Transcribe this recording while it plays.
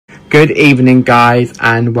Good evening guys,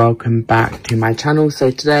 and welcome back to my channel. So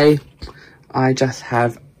today I just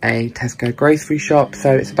have a Tesco grocery shop,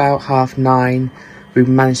 so it's about 9:30. We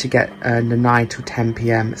managed to get the 9 till 10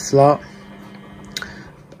 p.m. slot.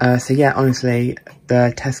 So yeah, honestly,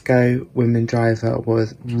 the Tesco women driver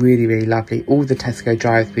was really lovely. All the Tesco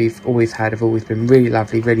drivers we've always had have always been really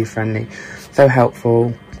lovely, really friendly, so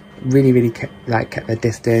helpful. Really kept their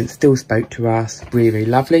distance, still spoke to us, really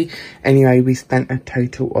lovely. Anyway, we spent a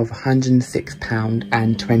total of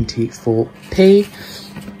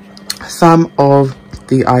 £106.24. Some of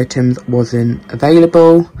the items wasn't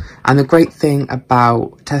available, and the great thing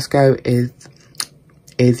about Tesco is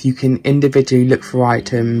you can individually look for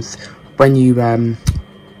items when you are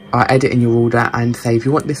editing your order and say if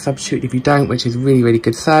you want this substitute, if you don't, which is really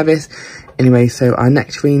good service. Anyway, so our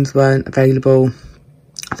nectarines weren't available.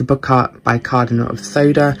 The book art by Cardinal of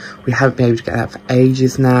Soda, we haven't been able to get that for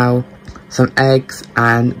ages now. Some eggs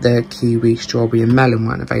and the kiwi, strawberry and melon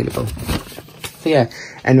weren't available. So yeah,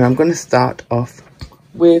 anyway, I'm going to start off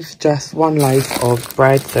with just one loaf of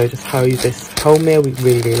bread. So just this wholemeal, we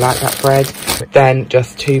really like that bread. Then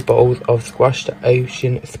just 2 bottles of squashed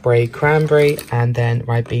ocean spray cranberry, and then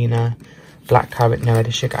Ribena blackcurrant, no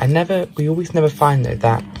added sugar. We always never find though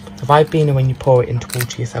that the Ribena, when you pour it into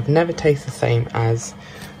water yourself, never tastes the same as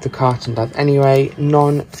the carton does. Anyway,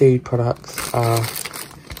 non-food products are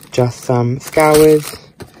just some scours,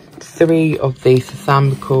 3 of the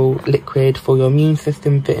Sesamical liquid for your immune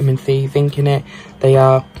system, vitamin C, zinc in it. They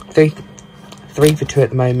are 3 for 2 at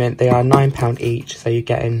the moment. They are £9 each, so you're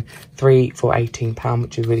getting 3 for £18,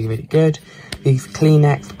 which is really good. These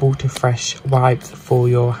Kleenex water fresh wipes for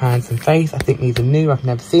your hands and face. I think these are new, I've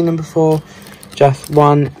never seen them before. Just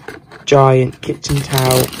 1 giant kitchen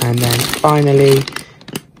towel, and then finally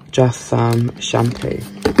just some shampoo.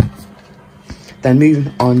 Then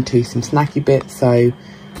moving on to some snacky bits. So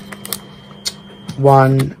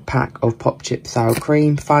 1 pack of pop chip sour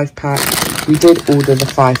cream, 5-pack. We did order the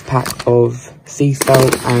 5-pack of sea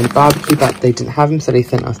salt and barbecue, but they didn't have them, so they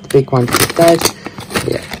sent us the big ones instead.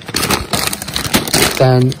 Yeah.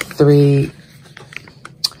 Then 3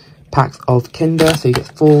 packs of Kinder, so you get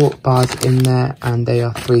 4 bars in there, and they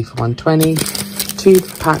are 3 for £1.20. 2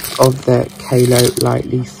 packs of the Kalo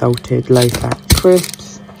lightly salted low fat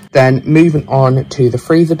crisps. Then moving on to the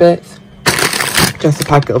freezer bits, just a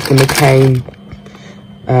packet of the McCain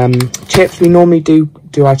chips. We normally do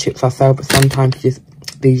our chips ourselves, but sometimes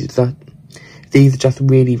these are just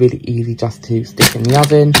really easy just to stick in the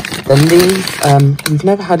oven. Then these we've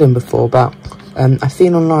never had them before, but I've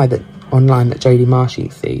seen online that JD Marsh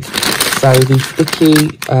eats these. So these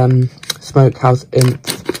sticky Smokehouse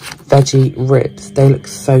veggie ribs, they look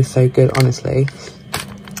so good, honestly.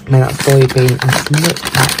 Made out of soybean, and just look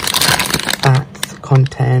at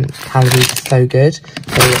content, calories, so good. So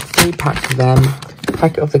we got 3 packs of them.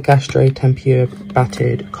 Packet of the Gastro Tempura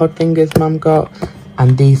battered cod fingers mum got,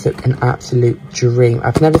 and these look an absolute dream.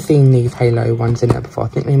 I've never seen these Halo ones in it before. I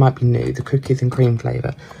think they might be new, the cookies and cream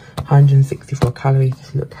flavour. 164 calories,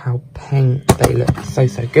 just look how pink they look, so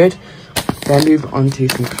good. Then move on to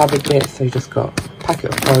some cupboard bits. So just got a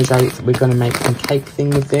packet of porridge oats. We're going to make some cake thing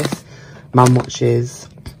with this. Mum watches,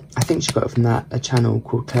 I think she got it from a channel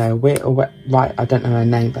called Claire Witt, or right, I don't know her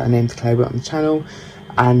name, but her name's Claire Witt on the channel,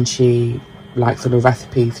 and she likes all the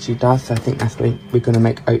recipes she does, so I think that's what we're going to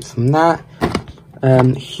make oats from that.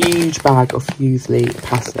 Huge bag of fusilli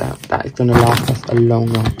pasta that is going to last us a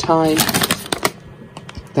long time.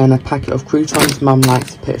 Then a packet of croutons. Mum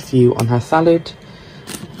likes to put a few on her salad.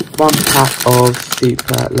 1 pack of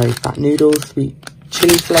super low fat noodles, sweet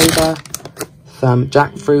chili flavour. Some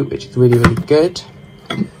jackfruit, which is really good.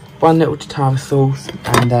 1 little tartar sauce,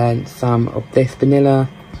 and then some of this vanilla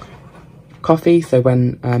coffee. So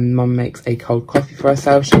when Mum makes a cold coffee for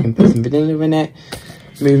herself, she can put some vanilla in it.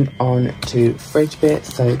 Moving on to fridge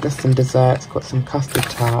bits. So just some desserts. Got some custard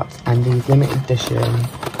tarts and these limited edition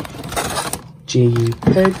GU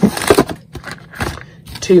puds.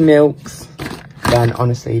 2 milks. Then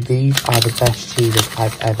honestly, these are the best cheeses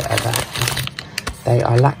I've ever had. They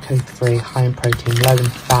are lactose free, high in protein, low in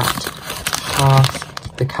fat,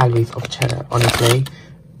 half the calories of cheddar. Honestly,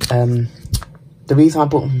 the reason I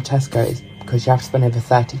bought them from Tesco is because you have to spend over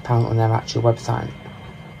 £30 on their actual website.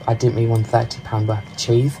 I didn't really want £30 worth of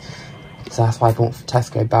cheese, so that's why I bought from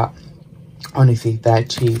Tesco. But honestly, their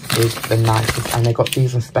cheese is the nicest, and they got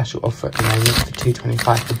these on special offer at the moment for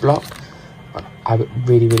 £2.25 per block. I would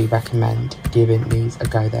really recommend giving these a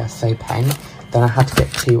go. They're so peng. Then I had to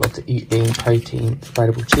get 2 of the Eating protein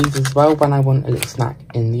spreadable cheese as well when I want a little snack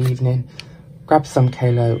in the evening. Grab some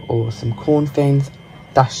Kalo or some corn thins,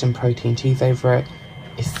 dash some protein cheese over it.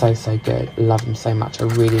 is so good. Love them so much. I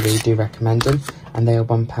really do recommend them. And they are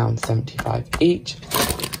 £1.75 each.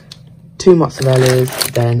 2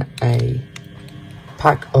 mozzarellas, then a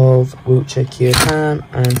pack of Wiltshire cured ham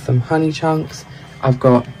and some honey chunks. I've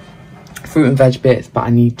got fruit and veg bits, but I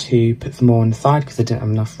need to put some more on the side because I didn't have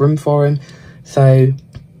enough room for them. So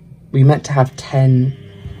we meant to have 10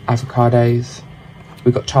 avocados.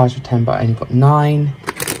 We got charged for 10, but I only got 9.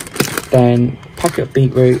 Then a packet of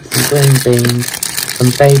beetroot, some green beans,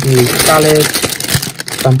 some baby leaf salad,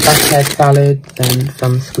 some blackhead salad, then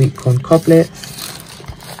some sweet corn coblets,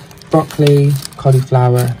 broccoli,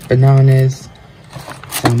 cauliflower, bananas,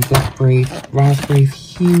 some blackberries, raspberries,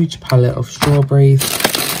 huge palette of strawberries,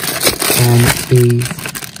 these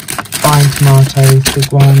fine tomatoes,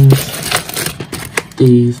 big ones,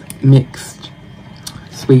 these mixed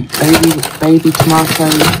sweet baby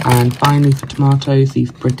tomatoes, and finally for tomatoes,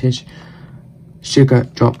 these British sugar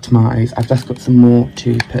drop tomatoes. I've just got some more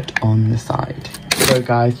to put on the side. So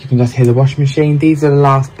guys, you can just hear the washing machine. These are the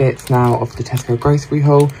last bits now of the Tesco grocery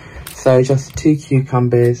haul. So just 2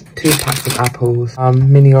 cucumbers, 2 packs of apples,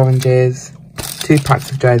 mini oranges, 2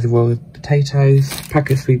 packs of Jersey rolled potatoes,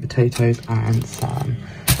 packet of sweet potatoes, and some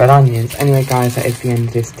red onions. Anyway guys, that is the end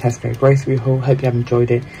of this Tesco grocery haul. Hope you have enjoyed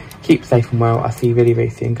it. Keep safe and well. I'll see you really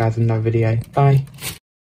soon guys in another video. Bye.